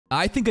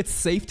I think it's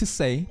safe to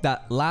say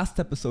that last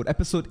episode,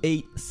 episode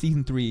 8,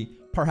 season 3,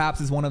 perhaps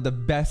is one of the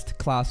best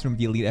Classroom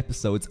the Elite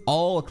episodes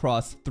all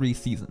across 3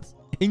 seasons,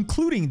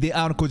 including the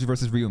Aonokoji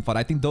versus Ryun fight.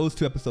 I think those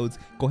 2 episodes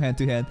go hand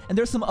to hand. And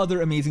there's some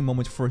other amazing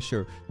moments for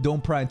sure.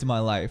 Don't pry into my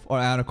life. Or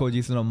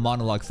Aonokoji's in a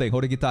monologue saying,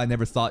 Horigita, I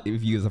never thought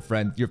of you as a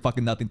friend. You're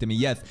fucking nothing to me.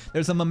 Yes,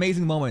 there's some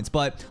amazing moments,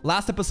 but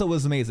last episode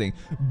was amazing.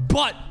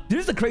 But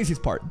here's the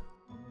craziest part.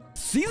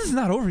 Season's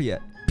not over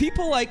yet.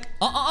 People like,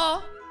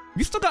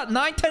 we still got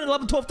 9, 10,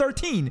 11, 12,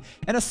 13.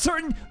 And a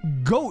certain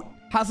GOAT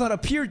has not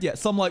appeared yet.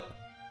 So I'm like,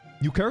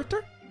 new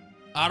character?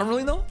 I don't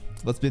really know.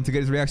 Let's be into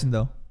today's reaction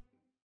though.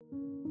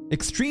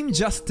 Extreme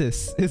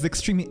justice is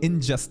extreme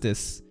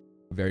injustice.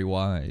 Very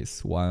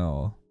wise.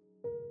 Wow.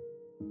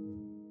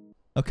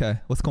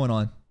 Okay, what's going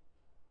on?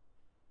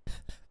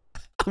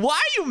 Why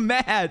are you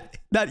mad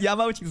that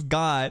Yamauchi's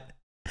gone?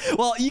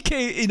 Well, Ike,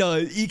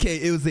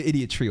 it was the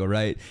idiot trio,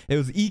 right? It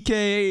was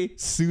Ike,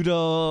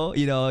 Sudo,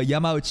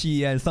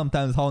 Yamauchi, and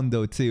sometimes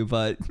Hondo too.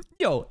 But,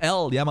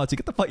 Yamauchi,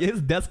 get the fuck. His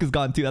desk is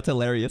gone too. That's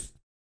hilarious.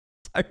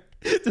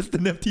 Just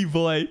an empty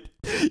void.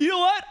 You know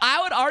what?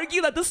 I would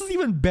argue that this is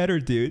even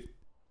better, dude.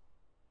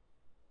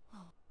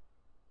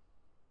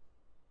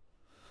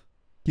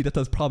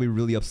 Hirata's probably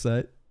really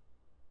upset.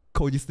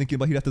 Koji's thinking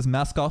about Hirata's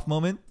mask off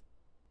moment.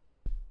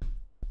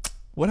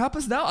 What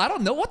happens now? I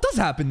don't know. What does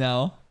happen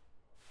now?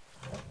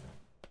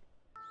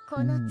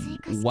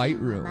 White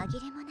room.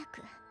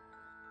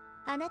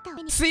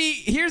 See,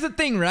 here's the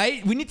thing,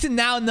 right? We need to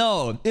now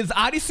know. Is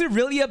Arisu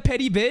really a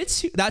petty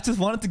bitch that just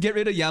wanted to get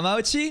rid of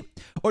Yamauchi?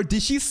 Or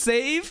did she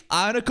save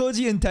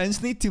Aonokoji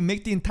intentionally to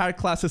make the entire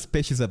class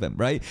suspicious of him,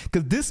 right?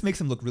 Because this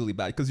makes him look really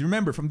bad. Because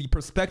remember, from the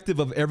perspective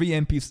of every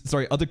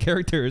other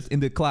characters in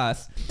the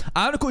class,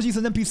 Aonokoji is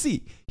an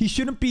NPC. He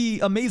shouldn't be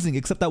amazing,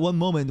 except that one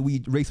moment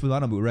we raced with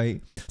Anamu,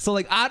 right? So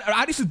like,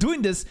 Arisu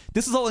doing this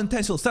is all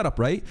intentional setup,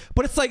 right?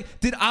 But it's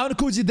like, did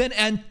Aonokoji then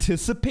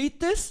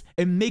anticipate this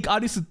and make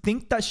Arisu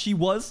think that she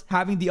was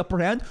having the upper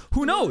hand?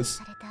 Who knows?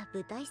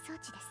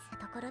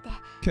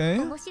 Okay.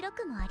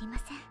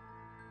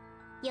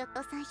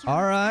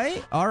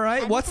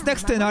 Alright. What's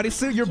next then,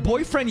 Arisu? Your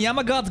boyfriend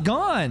Yamagat's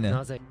gone.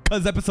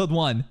 Because episode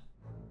 1.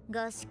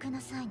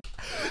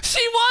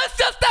 She was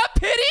just that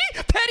petty?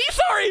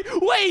 Sorry.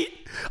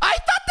 Wait. I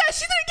thought that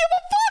she didn't give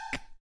a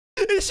fuck.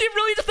 Is she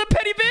really just a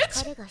petty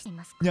bitch?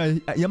 Yeah,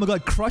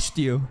 Yamagat crushed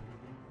you.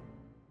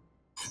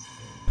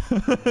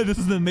 This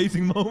is an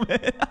amazing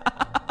moment.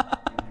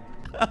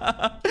 And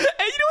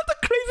you know what the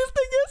craziest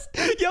thing is?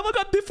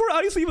 Yamagat, before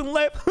Arisu even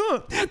left,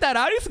 that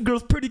Arisu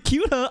girl's pretty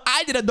cute, huh?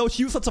 I didn't know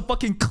she was such a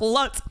fucking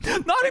klutz.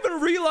 Not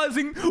even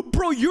realizing,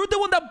 bro, you're the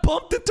one that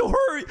bumped into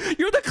her.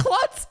 You're the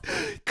klutz.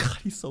 God,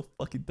 he's so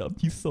fucking dumb.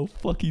 He's so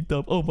fucking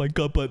dumb. Oh my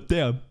god, but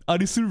damn,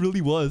 Arisu really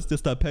was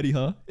just that petty,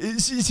 huh?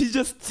 She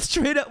just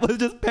straight up was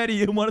just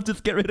petty and wanted to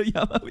just get rid of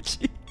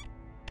Yamauchi.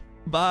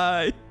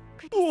 Bye.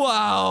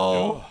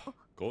 Wow.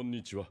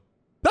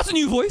 That's a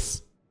new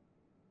voice.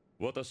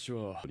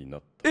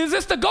 Is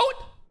this the GOAT?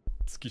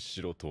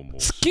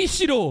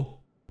 Tsukishiro.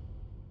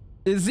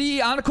 Is he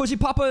Aonokoji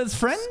Papa's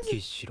friend?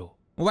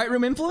 White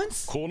room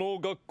influence?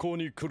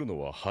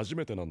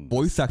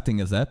 Voice acting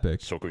is epic.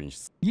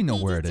 You know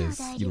where it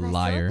is, you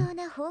liar.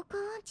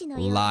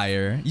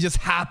 Liar. You just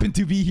happen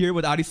to be here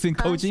with Arisu and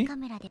Koji?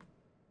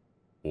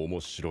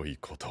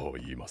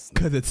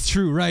 Because it's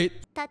true, right?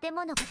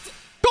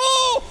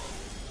 Oh!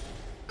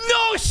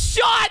 No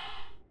shot!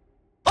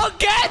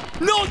 Again?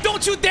 No,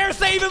 don't you dare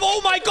save him.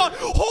 Oh my god.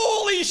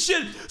 Holy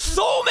shit.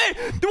 So many.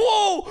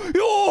 Whoa.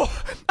 Whoa.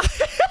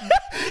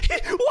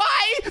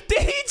 Why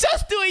did he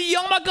just do a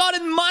Yamagat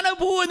and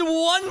Manabu in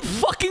one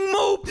fucking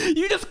move?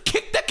 You just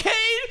kick the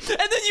cane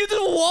and then you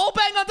just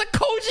wallbang on the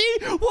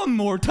Koji? One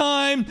more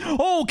time.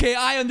 Okay,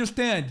 I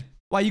understand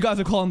why you guys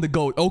are calling the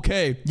GOAT.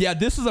 Okay. Yeah,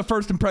 this is a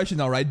first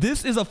impression, alright?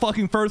 This is a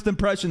fucking first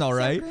impression,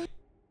 alright?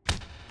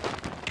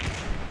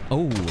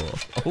 Oh,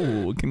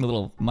 getting a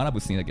little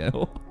Manabu scene again.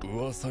 Okay.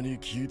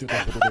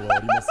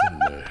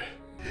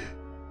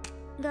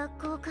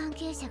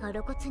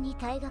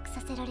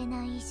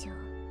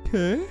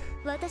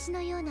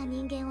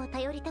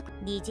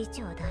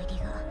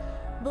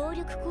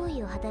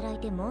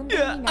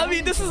 Yeah, I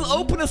mean, this is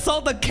open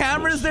assault. The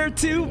camera's there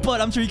too,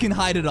 but I'm sure you can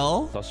hide it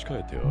all.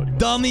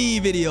 Dummy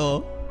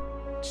video.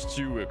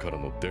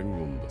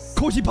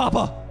 Koji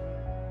Papa.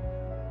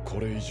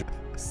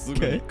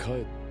 Okay.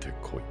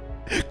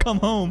 Come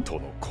home.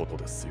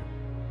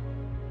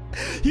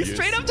 He's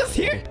straight up just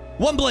here.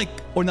 One blink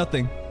or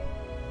nothing.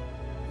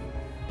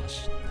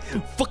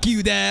 Fuck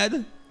you,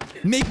 Dad.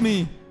 Make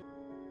me.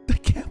 I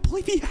can't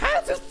believe he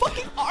has his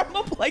fucking arm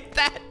up like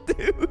that,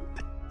 dude.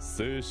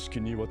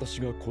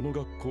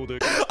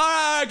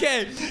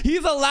 Okay,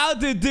 he's allowed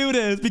to do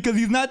this because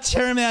he's not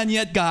chairman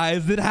yet,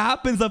 guys. It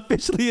happens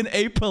officially in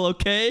April,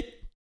 okay?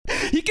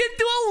 He can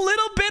do a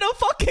little bit of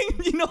fucking,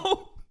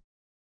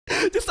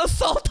 just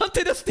assault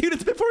onto the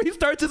students before he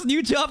starts his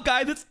new job,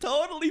 guys. It's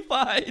totally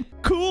fine.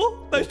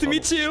 Cool. Nice to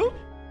meet you.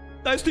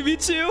 Nice to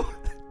meet you.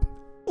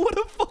 What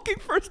a fucking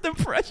first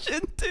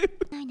impression, dude.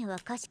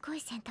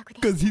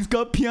 Because he's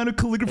got piano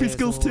calligraphy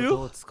skills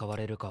too?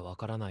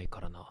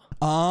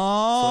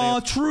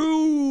 Ah,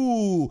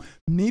 true.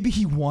 Maybe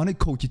he wanted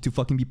Koji to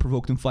fucking be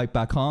provoked and fight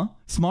back, huh?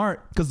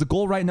 Smart. Because the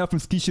goal right now from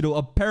Tsukishiro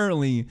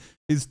apparently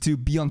is to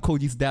be on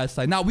Koji's dad's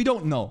side. Now, we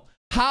don't know.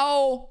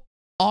 How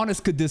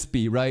honest could this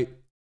be, right?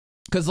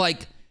 Because,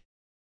 like,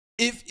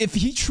 if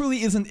he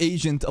truly is an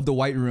agent of the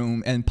White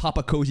Room and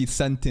Papa Koji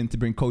sent him to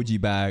bring Koji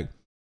back,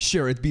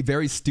 sure, it'd be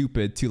very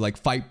stupid to like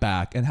fight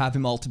back and have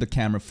him alter the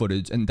camera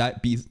footage, and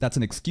that's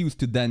an excuse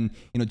to then,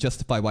 you know,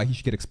 justify why he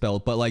should get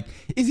expelled. But like,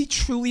 is he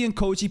truly in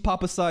Koji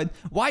Papa's side?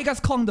 Why you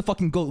guys call him the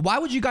fucking goat? Why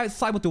would you guys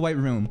side with the White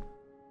Room?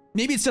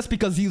 Maybe it's just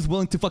because he's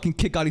willing to fucking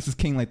kick Arisa's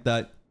king like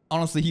that.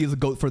 Honestly, he is a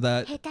goat for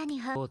that.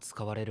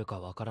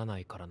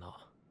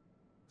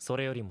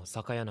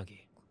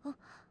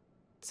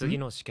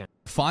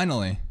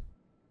 Finally.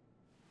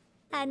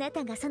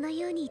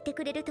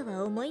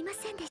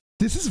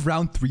 This is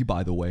round 3,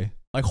 by the way.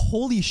 Like,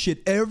 holy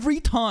shit, every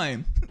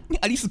time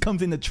Arisa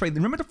comes in the trailer.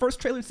 Remember the first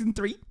trailer, season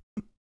 3?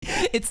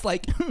 It's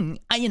like,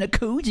 Ayana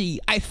Koji,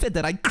 I said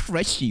that I'd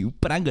crush you,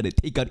 but I'm gonna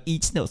take out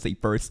each Snousei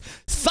first.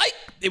 Psych!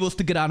 It was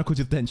to get Ayana Koji's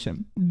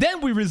attention.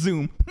 Then we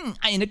resume,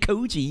 Ayana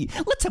Koji,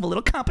 let's have a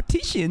little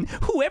competition.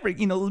 Whoever,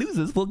 you know,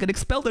 loses will get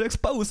expelled or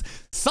exposed.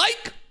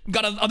 Psych!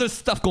 Got other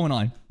stuff going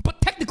on. But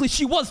technically,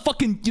 she was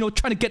fucking, you know,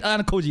 trying to get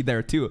Ayana Koji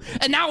there too.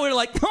 And now we're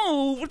like,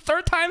 oh,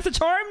 third time's the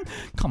charm?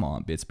 Come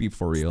on, bitch, be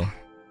for real.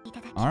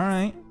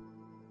 Alright.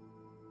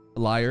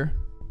 Liar.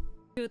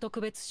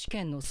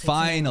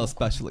 Final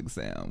special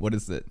exam. What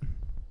is it?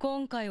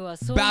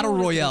 Battle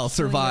Royale.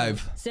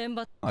 Survive.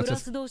 Oh,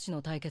 just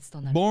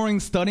boring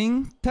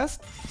studying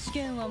test?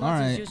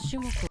 Alright.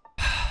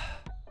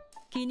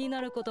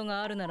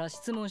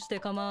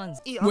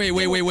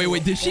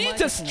 Wait. Did she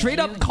just straight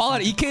up call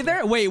out Ike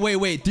there?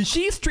 Wait. Did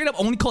she straight up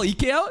only call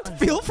Ike out?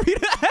 Feel free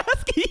to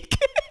ask Ike.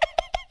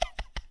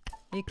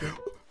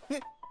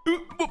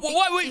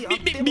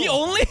 Wait, me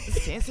only?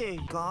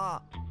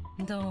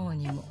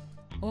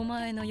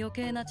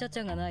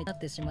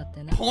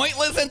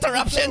 Pointless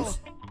interruptions.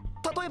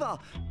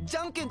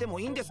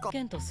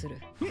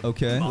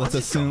 Okay, let's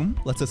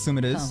assume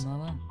it is.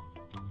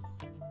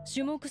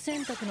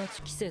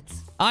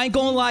 I ain't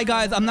gonna lie,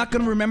 guys. I'm not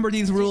gonna remember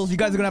these rules. You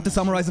guys are gonna have to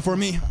summarize it for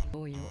me.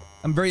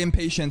 I'm very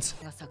impatient.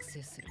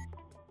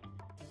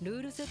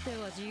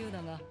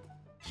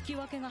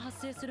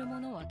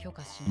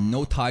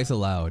 No ties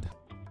allowed.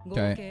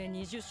 Okay.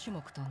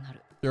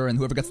 Sure, and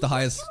whoever gets the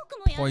highest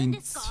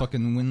points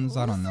fucking wins.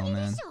 I don't know,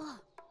 man.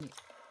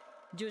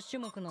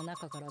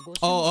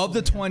 Oh, of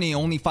the 20,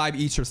 only 5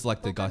 each are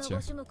selected.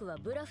 Gotcha.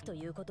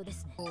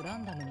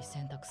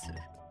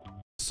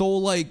 So,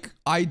 like,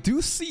 I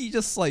do see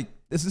just, like,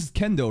 this is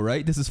Kendo,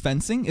 right? This is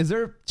fencing. Is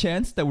there a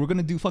chance that we're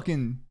gonna do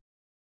fucking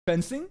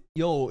fencing?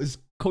 Yo, is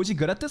Koji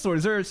good at this? Or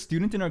is there a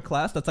student in our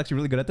class that's actually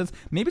really good at this?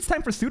 Maybe it's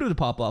time for Sudo to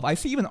pop off. I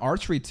see even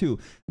archery, too.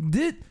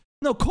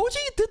 No,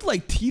 Koji did,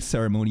 like, tea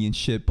ceremony and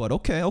shit, but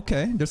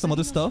okay. There's some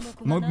other stuff.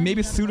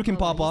 Maybe Sudo can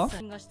pop off.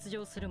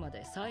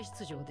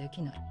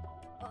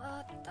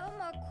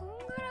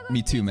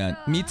 Me too, man.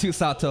 Me too,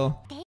 Sato.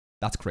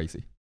 That's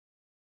crazy.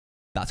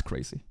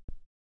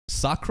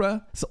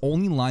 Sakura's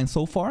only line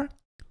so far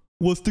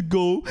was to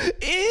go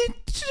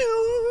into...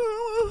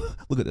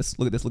 Look at this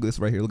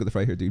right here. Look at this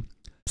right here, dude.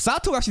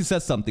 Sato actually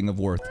says something of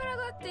worth.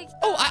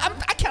 Oh,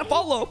 I can't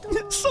follow.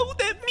 So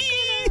that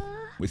me.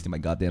 Wasting my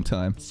goddamn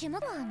time.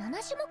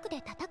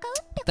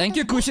 Thank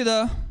you,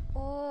 Kushida.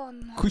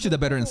 Kushida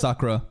better than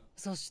Sakura.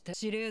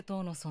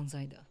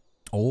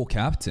 Oh,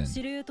 captain.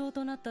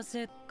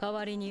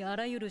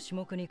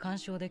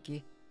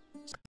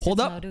 Hold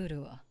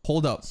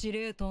up.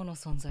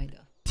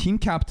 Team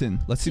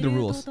captain. Let's see the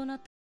rules.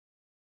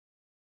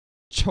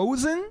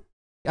 Chosen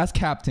as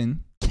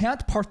captain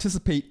can't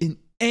participate in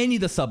any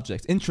of the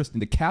subjects. Interesting.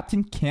 The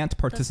captain can't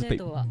participate,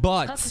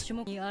 but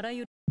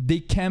they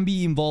can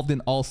be involved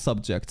in all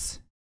subjects.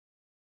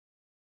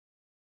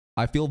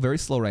 I feel very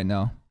slow right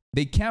now.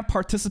 They can't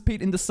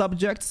participate in the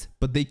subjects,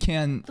 but they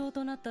can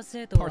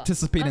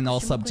participate in all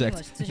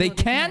subjects. They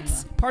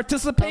can't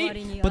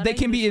participate, but they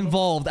can be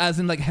involved, as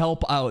in like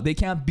help out. They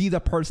can't be the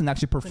person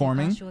actually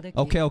performing.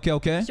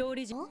 Okay.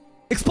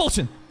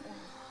 Expulsion!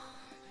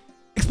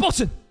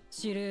 Expulsions!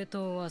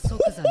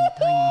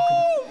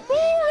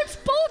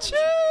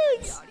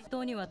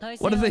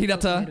 What is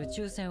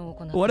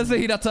it,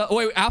 Hirata? Oh,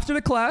 wait, after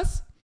the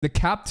class, the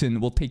captain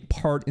will take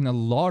part in a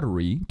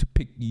lottery to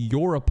pick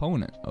your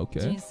opponent.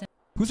 Okay.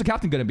 Who's the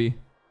captain gonna be?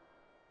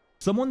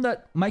 Someone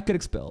that might get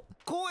expelled.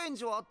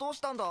 Koenji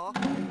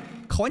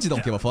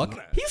don't give a fuck.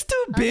 He's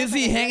too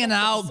busy hanging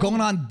out,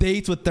 going on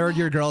dates with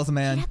third-year girls,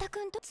 man.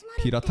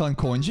 Hirata and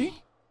Koenji?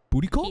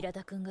 Booty call?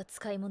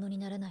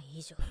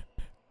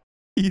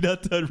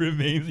 Hirata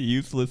remains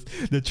useless,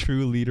 the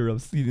true leader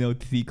of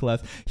C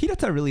class.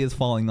 Hirata really is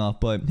falling off,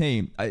 but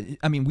hey,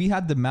 I mean, we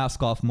had the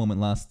mask off moment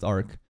last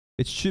arc.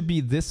 It should be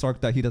this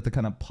arc that Hirata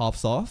kind of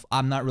pops off.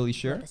 I'm not really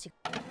sure.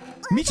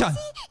 Michan!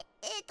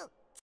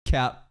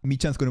 cap,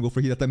 Michan's gonna go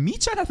for Hirata.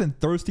 Michan has been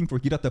thirsting for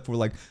Hirata for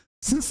like,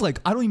 since like,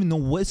 I don't even know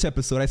which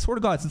episode. I swear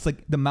to God, since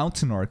like the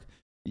mountain arc,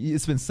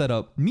 it's been set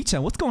up.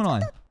 Michan, what's going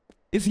on?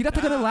 Is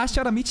Hirata gonna lash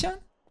out at Michan?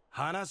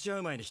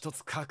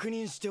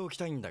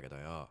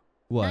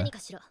 What?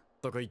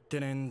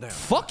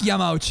 Fuck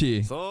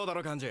Yamauchi.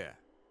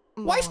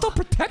 Why stop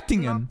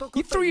protecting him?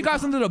 He threw you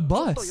guys under the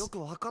bus.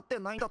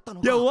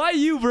 Yo, why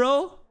you,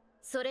 bro?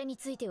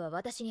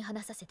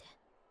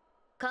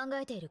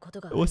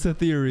 What's the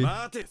theory?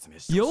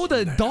 Yo,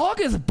 the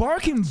dog is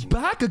barking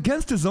back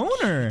against his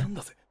owner.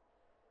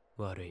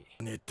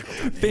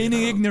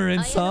 Feigning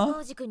ignorance,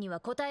 huh?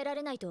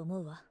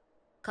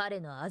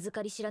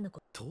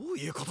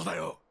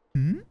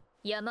 Hmm?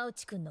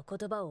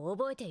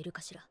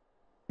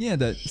 Yeah,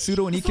 the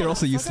pseudo and Ikki are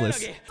also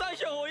useless.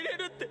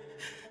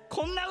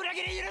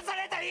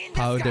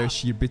 How dare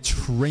she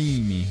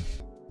betray me?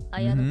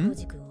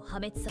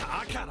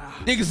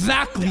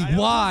 Exactly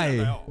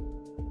why?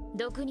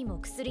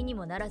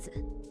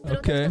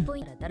 Okay.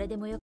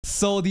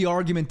 So the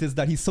argument is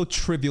that he's so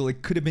trivial,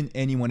 it could have been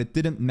anyone, it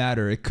didn't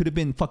matter. It could have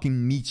been fucking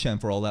Michan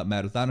for all that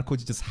matters.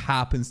 Anakoji just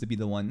happens to be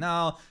the one.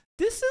 Now,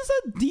 this is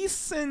a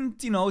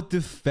decent, you know,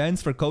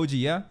 defense for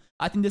Koji, yeah?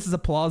 I think this is a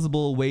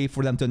plausible way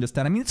for them to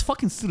understand. I mean, it's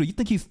fucking Suru. You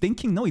think he's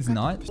thinking? No, he's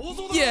not.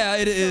 Yeah,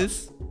 it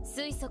is.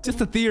 Just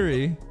a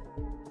theory.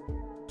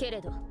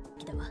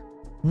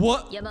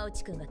 What?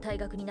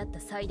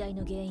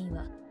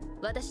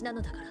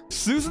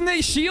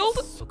 Suzune Shield?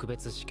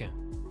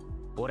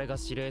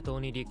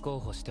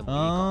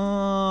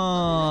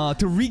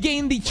 To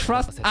regain the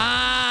trust.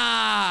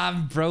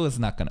 Bro is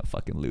not gonna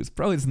fucking lose.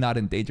 Bro is not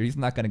in danger. He's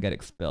not gonna get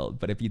expelled.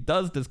 But if he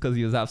does this because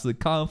he has absolute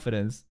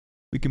confidence,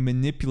 we can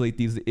manipulate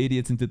these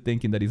idiots into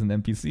thinking that he's an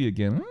NPC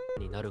again.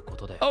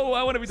 Oh,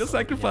 I want to be the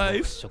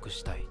sacrifice.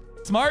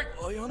 Smart.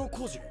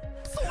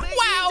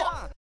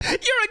 Wow! You're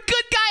a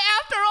good guy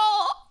after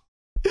all!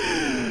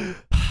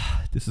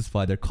 This is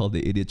why they're called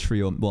the idiot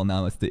trio. Well,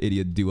 now it's the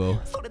idiot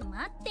duo.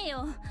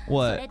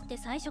 What?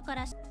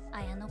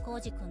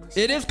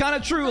 It is kind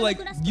of true. Like,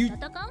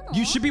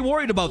 you should be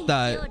worried about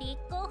that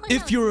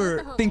if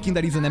you're thinking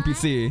that he's an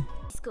NPC.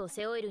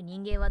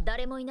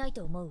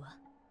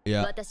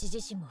 Yeah. But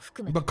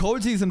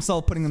Koji's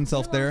himself putting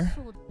himself there.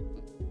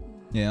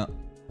 Yeah.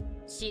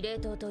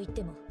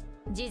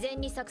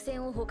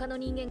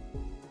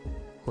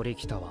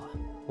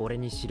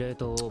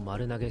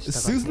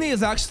 Suzune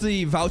is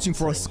actually vouching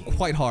for us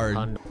quite hard.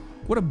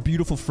 What a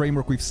beautiful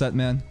framework we've set,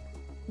 man.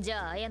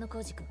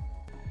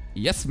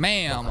 Yes,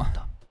 ma'am. What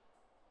the?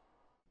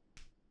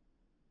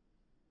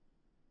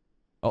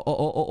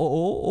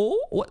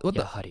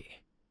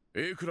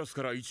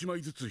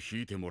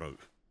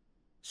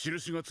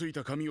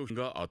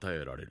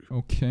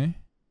 Okay.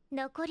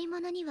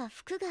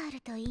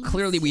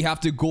 Clearly we have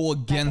to go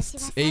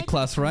against A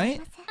class, right?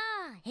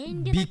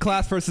 B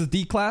class versus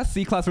D class,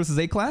 C class versus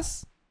A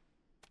class.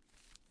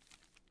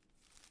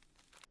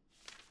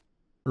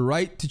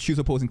 Right to choose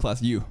opposing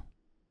class, you.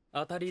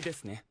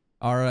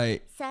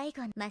 Alright.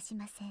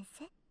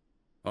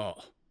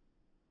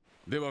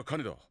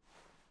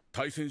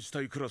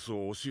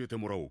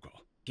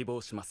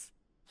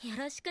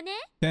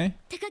 Okay.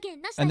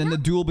 And then the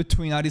duel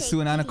between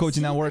Arisu and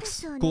Anakoji now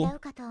works. Cool.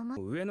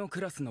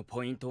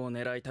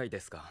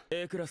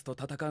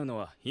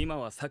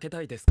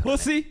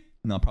 Pussy?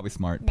 No, probably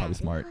smart. Probably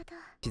smart.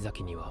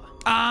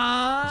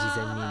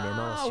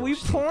 We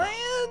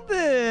planned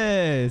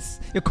this.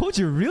 Yo,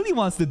 Koji really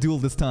wants to duel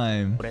this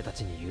time.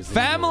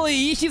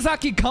 Family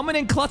Ishizaki coming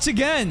in clutch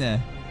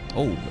again.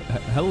 Oh,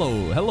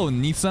 hello. Hello,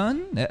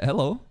 Nissan.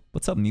 Hello.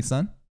 What's up,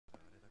 Nissan?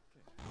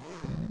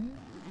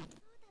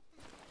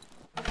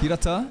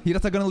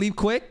 Hirata gonna leave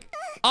quick.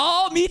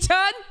 Oh,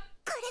 Michan!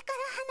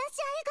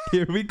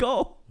 Here we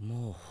go.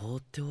 No,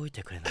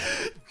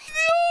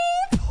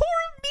 poor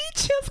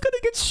Michan's gonna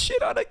get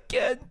shit on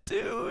again,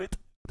 dude.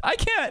 I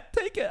can't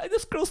take it.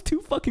 This girl's too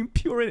fucking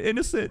pure and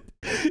innocent.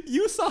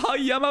 You saw how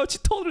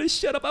Yamauchi told her to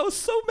shut up. I was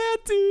so mad,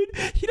 dude.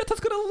 Hirata's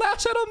gonna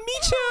lash out on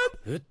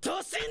Michan.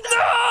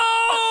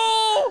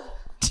 No!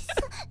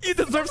 You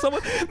deserve so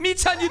much.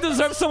 Michan, you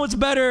deserve so much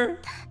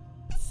better.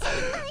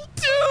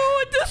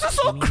 Dude, this is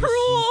so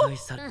cruel!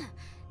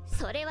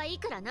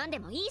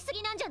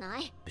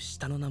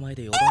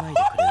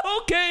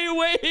 Okay,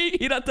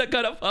 wait! Hirata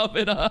gotta pop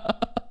it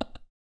up.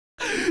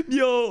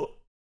 Yo,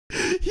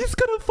 he's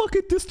gonna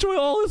fucking destroy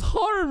all his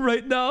harem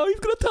right now. He's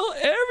gonna tell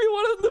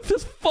everyone of them to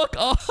just fuck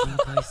off.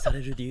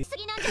 You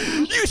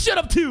shut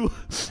up too!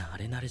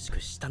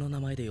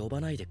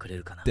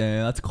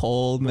 Damn, that's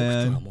cold,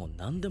 man.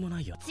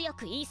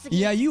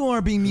 Yeah, you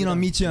are being mean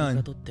on Michan.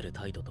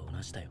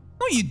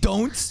 No, you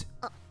don't.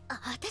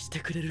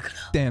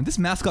 Damn, this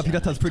mascot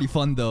Hirata is pretty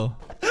fun though.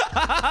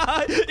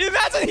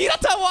 Imagine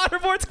Hirata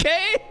waterboards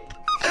K.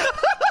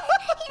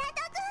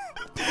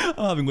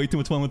 I'm having way too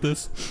much fun with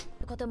this.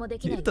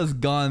 Hirata's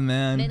gone,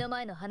 man.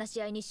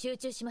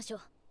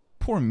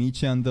 Poor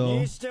Michan though.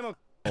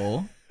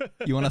 Oh,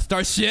 you wanna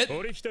start shit?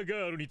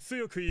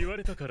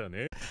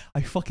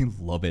 I fucking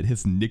love it.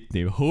 His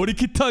nickname,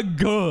 Horikita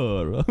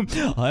girl,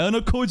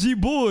 Ayano Koji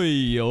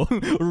boy,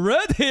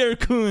 red hair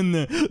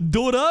kun,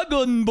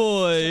 Dragon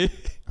boy.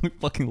 I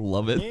fucking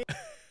love it.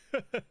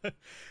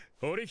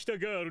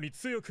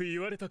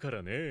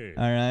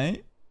 All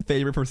right.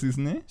 Favorite for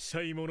Suzume?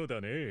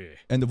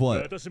 And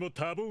what?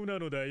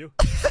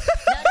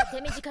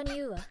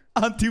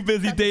 I'm too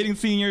busy dating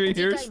senior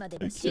years.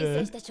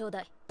 Okay.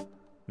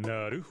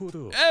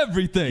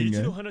 Everything.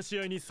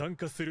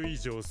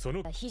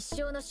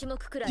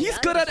 He's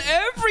good at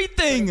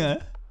everything.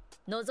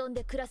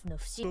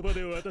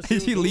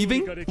 Is he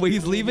leaving? Wait,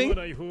 he's leaving?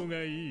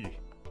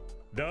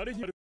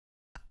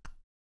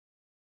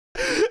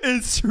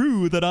 It's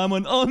true that I'm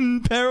an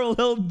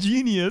unparalleled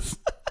genius.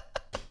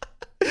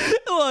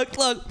 Look,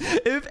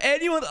 if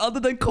anyone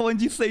other than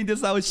Koenji saying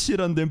this, I would shit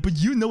on them, but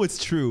you know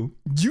it's true.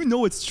 You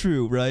know it's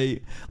true,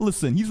 right?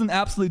 Listen, he's an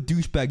absolute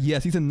douchebag.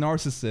 Yes, he's a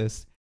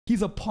narcissist.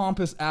 He's a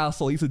pompous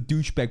asshole. He's a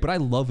douchebag, but I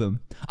love him.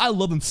 I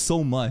love him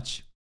so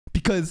much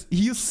because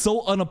he is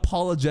so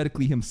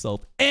unapologetically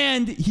himself,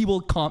 and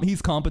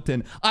he's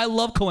competent. I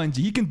love Koenji.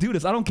 He can do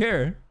this. I don't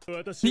care.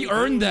 He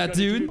earned that,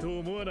 dude.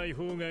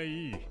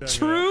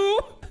 True.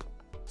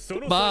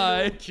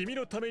 Bye.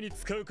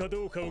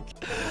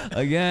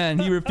 Again,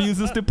 he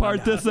refuses to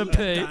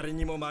participate.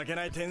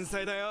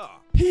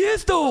 He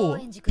is though.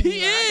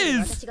 He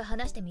is.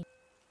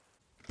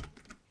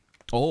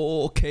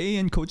 Oh, okay.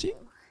 And Koji?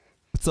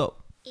 What's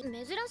up?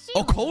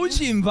 Oh,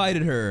 Koji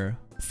invited her.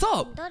 What's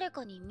up?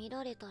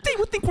 They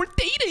would think we're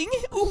dating.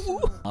 Ooh.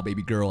 Oh,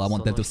 baby girl, I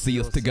want them to see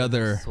us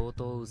together.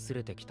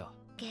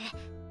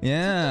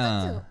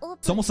 Yeah.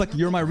 It's almost like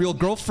you're my real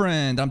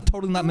girlfriend. I'm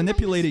totally not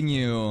manipulating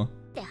you.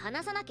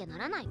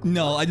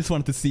 No, I just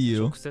wanted to see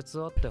you.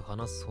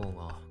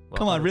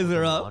 Come on, raise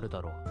her up.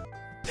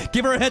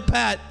 Give her a head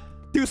pat.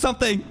 Do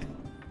something.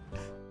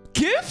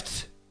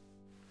 Gift?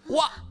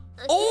 What?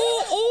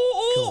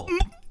 Oh.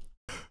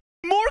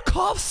 More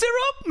cough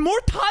syrup? More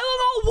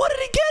Tylenol? What did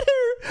he get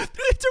her?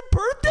 It's her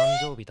birthday?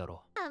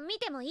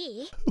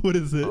 What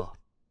is it?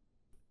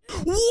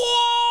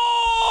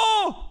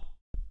 Whoa!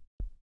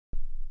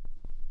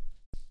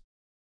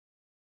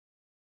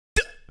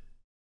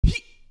 He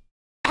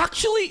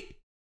actually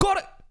got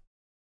a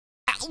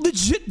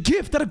legit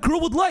gift that a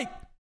girl would like.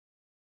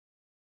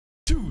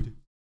 Dude.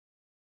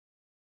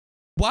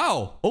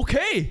 Wow.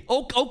 Okay.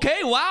 Okay.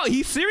 Wow.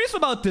 He's serious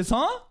about this,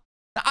 huh?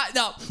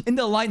 Now, in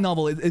the light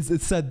novel,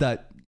 it's said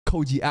that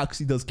Koji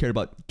actually does care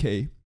about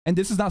Kei. And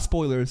this is not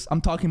spoilers.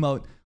 I'm talking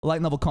about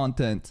light novel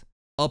content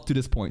up to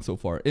this point so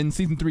far. In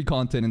season 3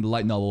 content in the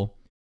light novel.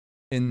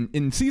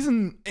 In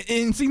season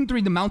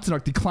 3, the mountain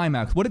arc, the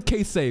climax. What did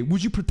Kei say?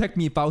 Would you protect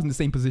me if I was in the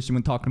same position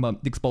when talking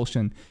about the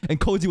expulsion? And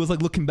Koji was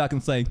like looking back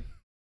and saying,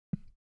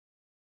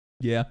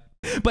 yeah.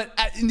 But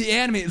in the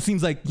anime, it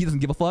seems like he doesn't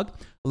give a fuck.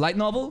 Light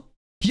novel,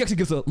 he actually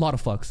gives a lot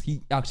of fucks.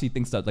 He actually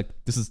thinks that like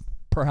this is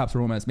perhaps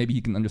romance. Maybe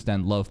he can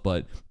understand love,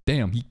 but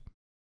damn,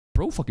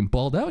 bro fucking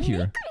balled out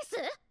here.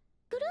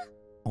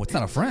 Oh, it's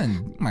not a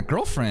friend. My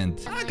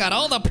girlfriend. I got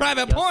all the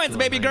private points,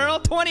 baby girl.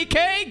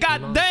 20k?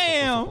 God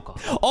damn.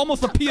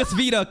 Almost a PS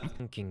Vita.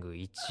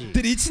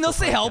 Did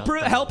Ichinose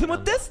help him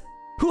with this?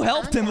 Who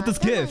helped him with this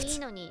gift?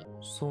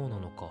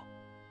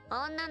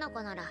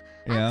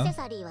 Yeah.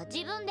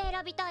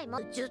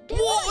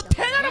 Whoa,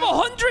 10 out of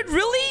 100?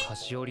 Really?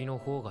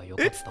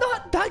 It's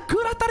not that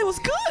good. I thought it was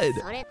good.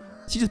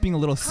 She's just being a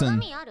little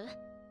sin.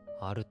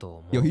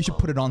 Yo, he should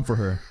put it on for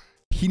her.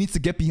 He needs to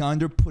get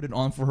behind her, put it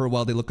on for her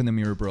while they look in the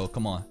mirror, bro.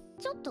 Come on.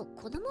 You're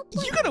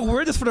gonna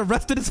wear this for the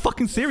rest of this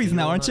fucking series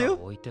now, aren't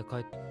you?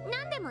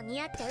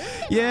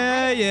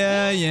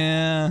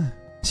 Yeah.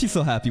 She's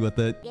so happy with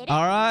it.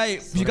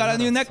 Alright, you got a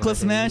new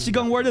necklace, man. She's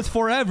gonna wear this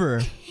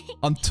forever.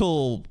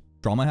 Until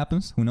drama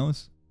happens. Who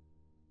knows?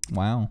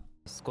 Wow.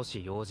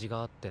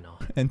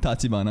 And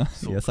Tachibana.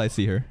 Yes, I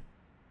see her.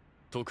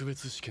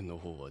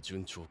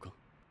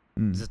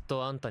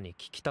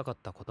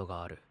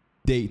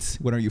 Dates.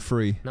 When are you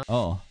free?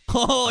 Oh.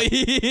 Oh,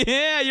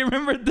 yeah. You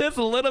remember this?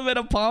 A little bit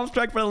of palm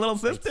strike for the little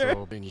sister?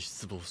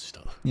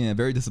 Yeah,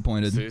 very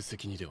disappointed.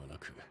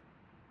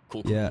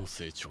 Yeah.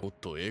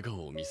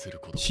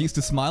 She used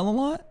to smile a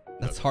lot?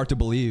 That's hard to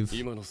believe.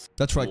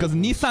 That's right, because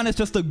Nissan is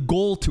just a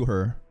goal to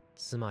her.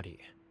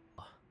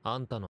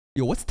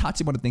 Yo, what's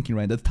Tachibana thinking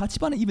right now? Does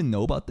Tachibana even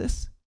know about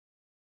this?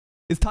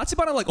 Is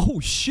Tachibana like, oh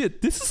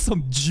shit, this is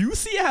some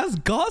juicy ass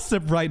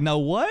gossip right now,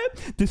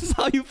 what? This is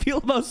how you feel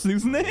about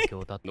Suzume?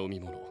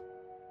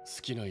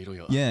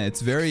 Yeah,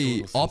 it's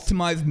very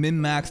optimized,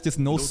 min-max, just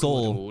no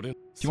soul.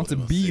 She wants to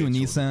be you,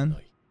 Nissan.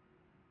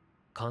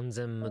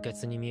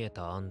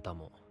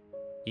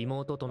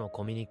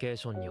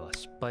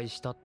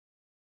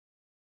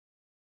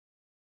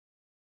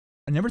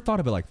 I never thought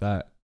of it like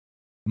that.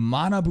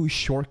 Manabu's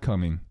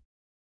shortcoming.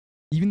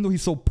 Even though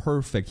he's so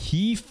perfect,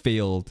 he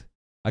failed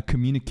at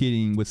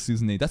communicating with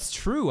Suzume. That's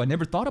true. I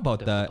never thought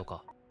about that.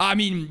 I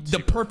mean, the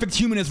perfect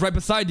human is right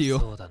beside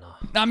you.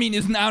 I mean,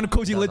 isn't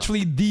Aonokoji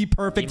literally the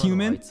perfect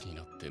human?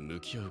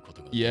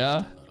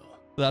 Yeah.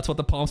 That's what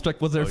the palm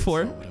strike was there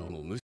for.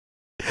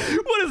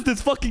 What is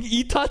this, fucking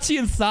Itachi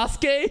and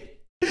Sasuke?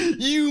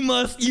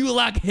 You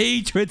lack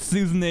hatred,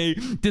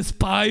 Suzune.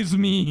 Despise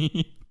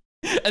me.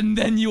 And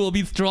then you will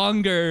be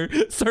stronger.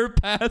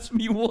 Surpass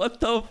me.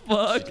 What the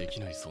fuck?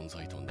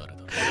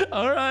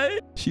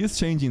 Alright. She is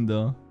changing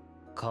though.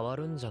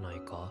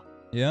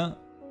 Yeah.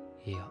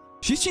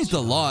 She's changed a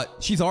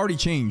lot. She's already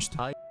changed.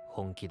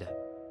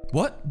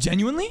 What?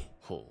 Genuinely?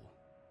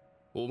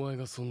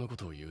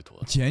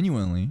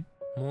 Genuinely?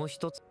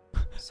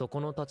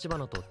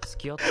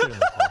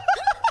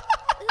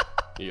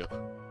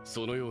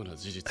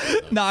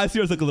 Nah, I see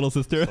her as like a little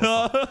sister.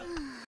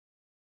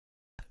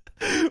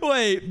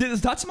 Wait,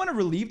 is Tachibana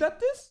relieved at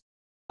this?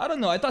 I don't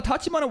know. I thought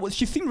Tachibana was...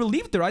 She seemed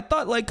relieved there. I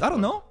thought like... I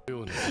don't know.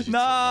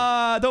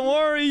 Nah, don't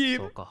worry.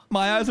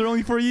 My eyes are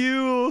only for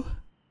you.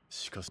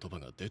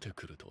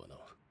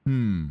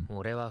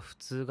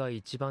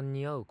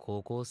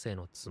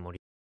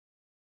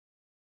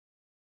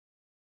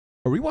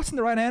 Are we watching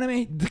the right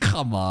anime?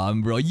 Come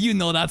on, bro. You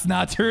know that's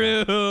not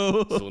true.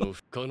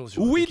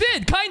 We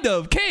did, kind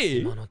of.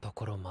 K.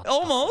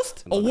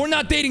 Almost. Oh, we're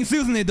not dating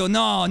Suzune though.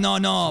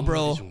 No,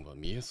 bro.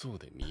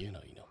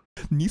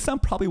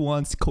 Nissan probably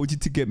wants Koji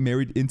to get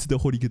married into the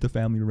Horikita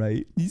family,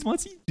 right? He just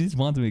wants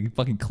to make it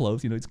fucking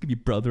close. You know, it's gonna be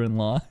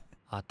brother-in-law.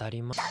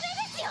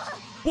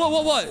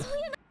 What?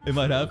 It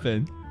might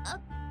happen.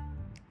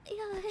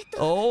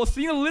 Oh,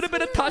 seeing a little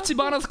bit of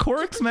Tachibana's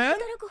quirks, man.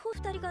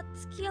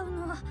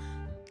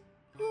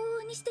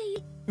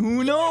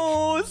 Who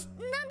knows?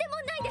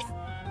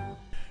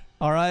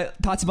 Alright,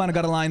 Tachibana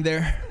got a line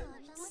there.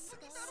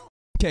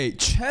 Okay,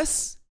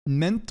 chess,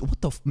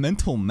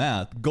 mental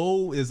math.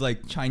 Go is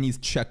like Chinese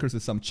checkers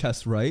with some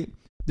chess, right?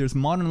 There's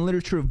modern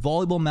literature,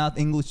 volleyball, math,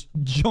 English,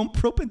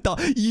 jump rope, and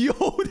yo,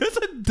 there's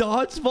a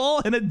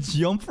dodgeball and a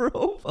jump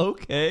rope?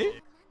 Okay.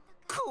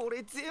 I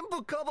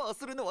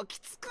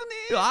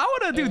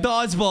want to do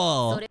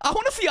dodgeball. I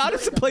want to see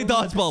Arisu play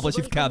dodgeball, but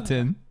she's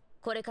captain.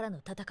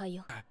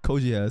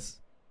 Koji has.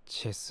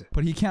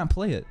 But he can't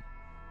play it.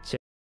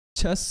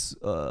 Chess,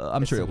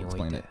 I'm sure he'll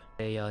explain it.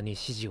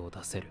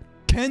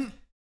 Can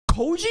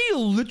Koji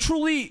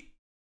literally...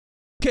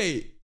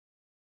 Okay.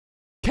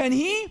 Can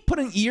he put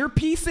an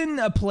earpiece in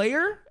a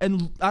player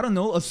and, I don't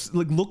know,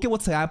 like look at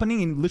what's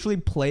happening and literally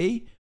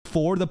play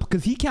for the...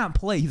 Because he can't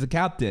play, he's a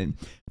captain.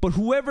 But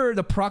whoever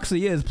the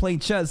proxy is playing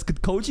chess,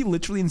 could Koji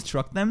literally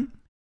instruct them?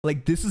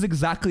 Like, this is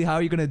exactly how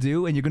you're gonna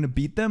do and you're gonna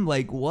beat them?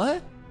 Like,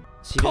 what?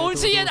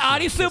 Koji and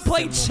Arisu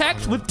play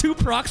chess with two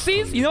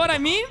proxies? You know what I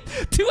mean?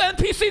 Two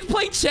NPCs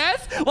playing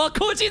chess while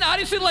Koji and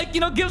Arisu, like,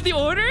 you know, gives the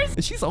orders?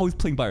 She's always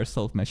playing by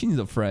herself, man. She needs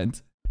a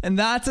friend. And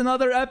that's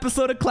another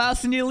episode of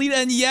Class in the Elite.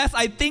 And yes,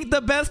 I think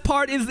the best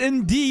part is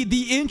indeed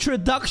the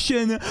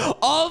introduction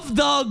of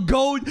the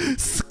GOAT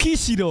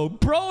Tsukishiro.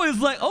 Bro is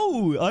like,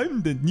 oh,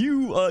 I'm the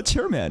new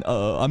chairman.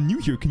 I'm new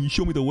here. Can you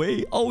show me the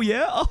way? Oh,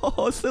 yeah?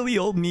 Oh, silly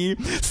old me.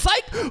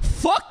 Psych!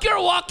 Fuck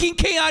your walking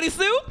king,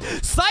 Arisu!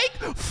 Psych!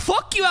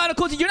 Fuck you,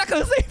 Anakoji. You're not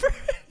gonna save her.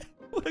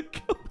 What a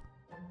goat.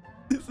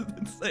 This is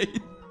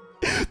insane.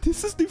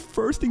 This is the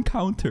first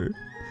encounter.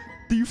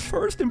 The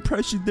first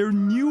impression their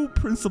new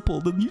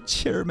principal, the new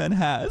chairman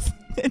has,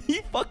 and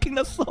he fucking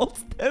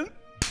assaults them.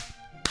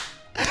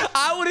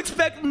 I would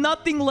expect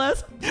nothing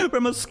less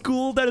from a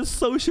school that is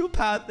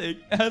sociopathic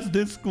as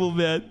this school,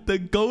 man. The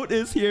GOAT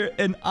is here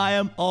and I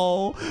am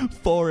all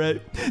for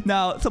it.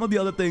 Now, some of the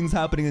other things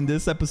happening in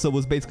this episode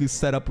was basically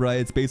set up, right?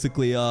 It's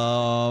basically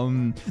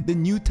the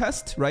new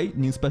test, right?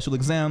 New special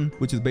exam,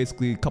 which is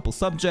basically a couple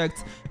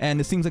subjects.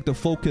 And it seems like the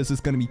focus is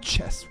going to be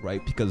chess,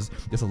 right? Because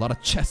there's a lot of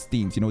chess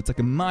themes, you know, it's like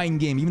a mind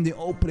game. Even the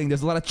opening,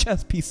 there's a lot of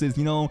chess pieces,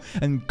 you know,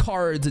 and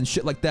cards and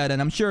shit like that.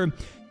 And I'm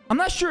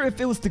not sure if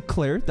it was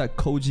declared that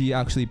Koji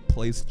actually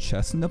plays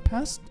chess in the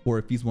past, or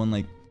if he's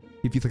like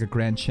a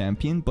grand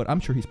champion, but I'm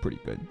sure he's pretty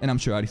good. And I'm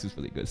sure Arisu's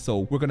really good.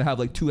 So we're gonna have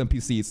like two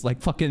NPCs,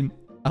 like fucking,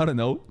 I don't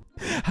know,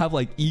 have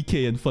like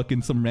EK and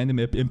fucking some random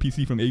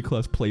NPC from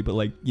A-class play, but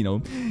like, you know,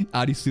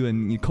 Arisu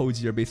and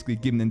Koji are basically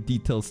giving them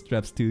detailed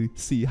steps to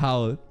see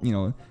how, you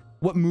know,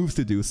 what moves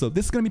to do. So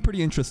this is gonna be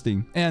pretty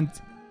interesting. And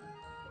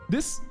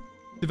this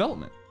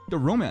development, the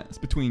romance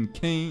between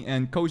Kei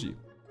and Koji,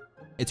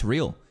 it's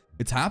real.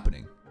 It's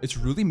happening. It's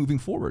really moving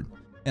forward.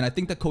 And I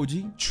think that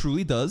Koji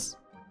truly does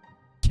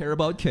care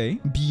about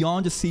Kei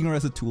beyond just seeing her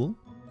as a tool.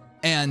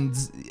 And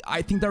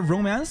I think that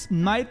romance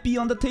might be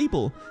on the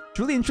table. It's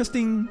really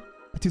interesting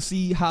to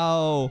see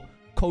how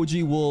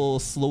Koji will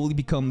slowly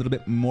become a little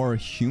bit more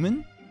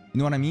human. You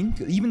know what I mean?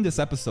 Even this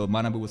episode,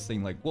 Manabu was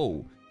saying like,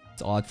 whoa,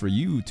 it's odd for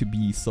you to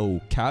be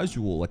so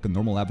casual, like a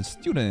normal average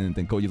student.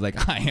 And Koji's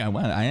like, I am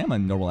a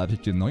normal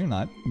average student. No, you're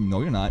not.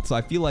 No, you're not. So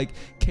I feel like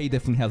Kei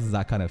definitely has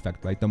that kind of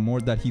effect, right? The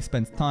more that he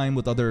spends time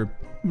with other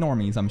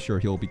normies, I'm sure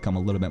he'll become a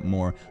little bit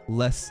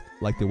less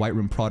like the White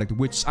Room product,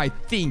 which I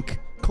think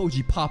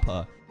Koji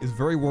Papa is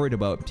very worried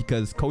about,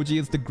 because Koji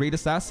is the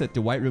greatest asset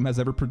the White Room has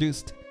ever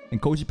produced.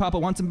 And Koji Papa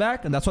wants him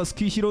back, and that's what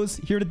Tsukishiro's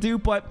here to do.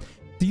 But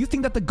do you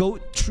think that the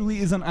GOAT truly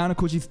is on Ana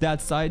Koji's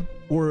dad's side?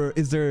 Or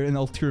is there an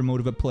ulterior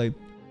motive at play?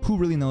 Who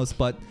really knows?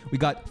 But we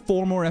got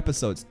 4 more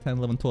episodes. 10,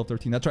 11, 12,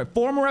 13. That's right.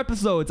 4 more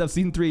episodes of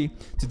season 3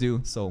 to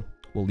do. So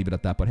we'll leave it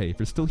at that. But hey, if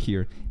you're still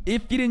here,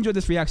 if you did enjoy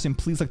this reaction,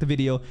 please like the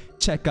video.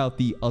 Check out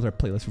the other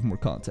playlist for more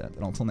content.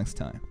 And until next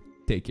time,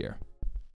 take care.